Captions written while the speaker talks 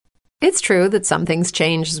It's true that some things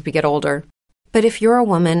change as we get older. But if you're a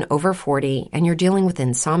woman over 40 and you're dealing with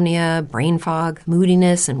insomnia, brain fog,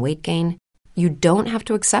 moodiness, and weight gain, you don't have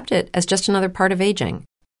to accept it as just another part of aging.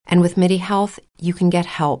 And with MIDI Health, you can get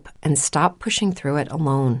help and stop pushing through it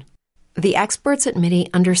alone. The experts at MIDI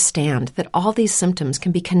understand that all these symptoms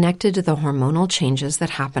can be connected to the hormonal changes that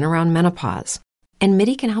happen around menopause, and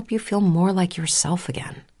MIDI can help you feel more like yourself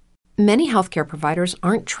again. Many healthcare providers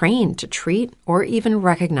aren't trained to treat or even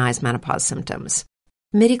recognize menopause symptoms.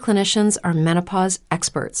 MIDI clinicians are menopause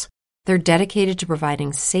experts. They're dedicated to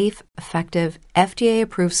providing safe, effective,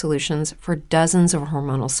 FDA-approved solutions for dozens of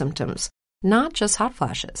hormonal symptoms, not just hot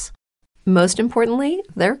flashes. Most importantly,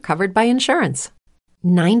 they're covered by insurance.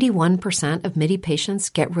 91% of MIDI patients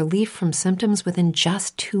get relief from symptoms within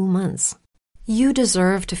just 2 months. You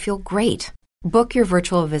deserve to feel great. Book your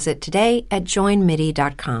virtual visit today at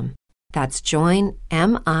joinmidi.com. That's joinmidi.com.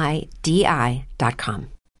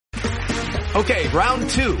 Okay, round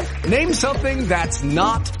 2. Name something that's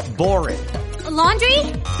not boring. A laundry?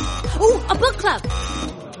 Ooh, a book club.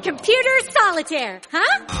 Computer solitaire,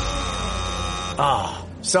 huh? Ah,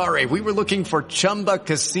 sorry, we were looking for Chumba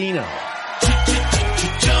Casino.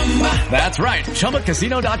 That's right.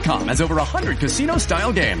 ChumbaCasino.com has over 100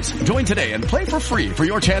 casino-style games. Join today and play for free for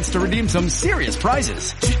your chance to redeem some serious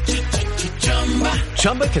prizes.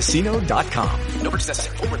 ChumbaCasino.com. No purchase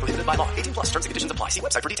necessary. Void where prohibited by law. 18+ terms and conditions apply. See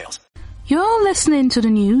website for details. You're listening to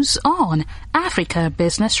the news on Africa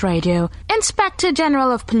Business Radio. Inspector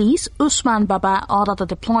General of Police Usman Baba ordered the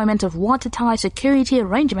deployment of watertight security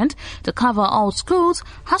arrangement to cover all schools,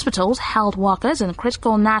 hospitals, health workers, and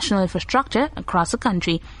critical national infrastructure across the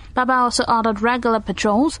country. Baba also ordered regular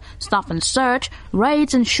patrols, stop and search,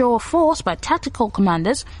 raids, and show of force by tactical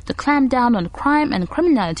commanders to clamp down on crime and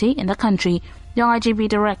criminality in the country. The IGP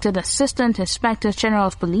directed Assistant Inspectors General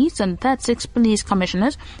of Police and 36 police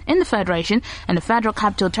commissioners in the Federation and the Federal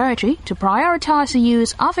Capital Territory to prioritize the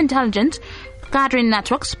use of intelligence gathering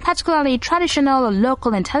networks, particularly traditional or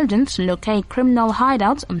local intelligence, to locate criminal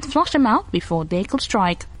hideouts and flush them out before they could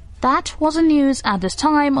strike. That was the news at this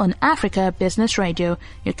time on Africa Business Radio.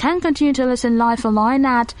 You can continue to listen live online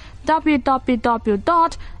at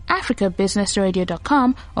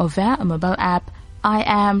www.africabusinessradio.com or via a mobile app. I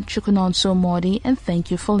am Chukunonso Modi, and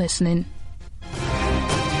thank you for listening.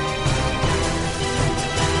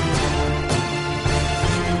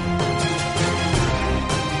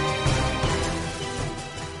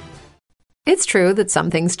 It's true that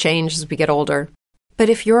some things change as we get older. But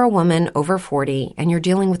if you're a woman over 40 and you're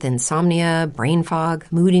dealing with insomnia, brain fog,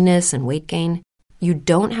 moodiness, and weight gain, you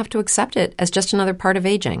don't have to accept it as just another part of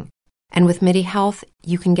aging. And with MIDI Health,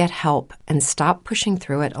 you can get help and stop pushing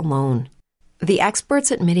through it alone. The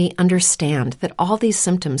experts at MIDI understand that all these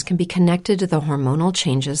symptoms can be connected to the hormonal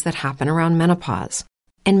changes that happen around menopause,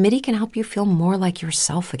 and MIDI can help you feel more like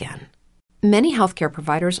yourself again. Many healthcare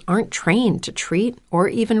providers aren't trained to treat or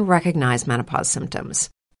even recognize menopause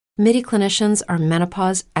symptoms. MIDI clinicians are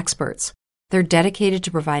menopause experts. They're dedicated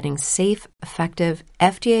to providing safe, effective,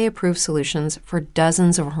 FDA-approved solutions for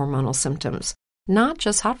dozens of hormonal symptoms, not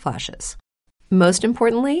just hot flashes. Most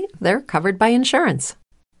importantly, they're covered by insurance.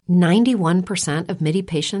 91% of MIDI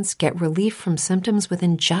patients get relief from symptoms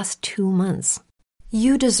within just 2 months.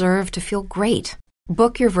 You deserve to feel great.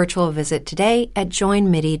 Book your virtual visit today at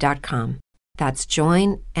joinmidi.com. That's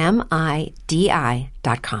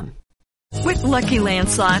joinmidi.com. With Lucky Land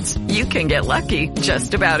Slots, you can get lucky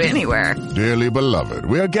just about anywhere. Dearly beloved,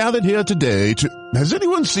 we are gathered here today to... Has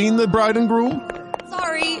anyone seen the bride and groom?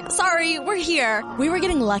 Sorry, we're here. We were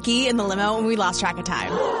getting lucky in the limo and we lost track of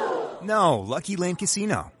time. No, Lucky Land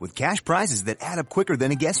Casino, with cash prizes that add up quicker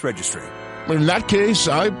than a guest registry. In that case,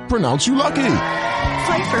 I pronounce you lucky.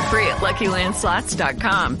 Play for free at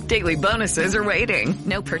LuckyLandSlots.com. Daily bonuses are waiting.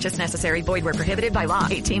 No purchase necessary. Void where prohibited by law.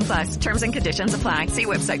 18+. Terms and conditions apply. See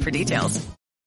website for details.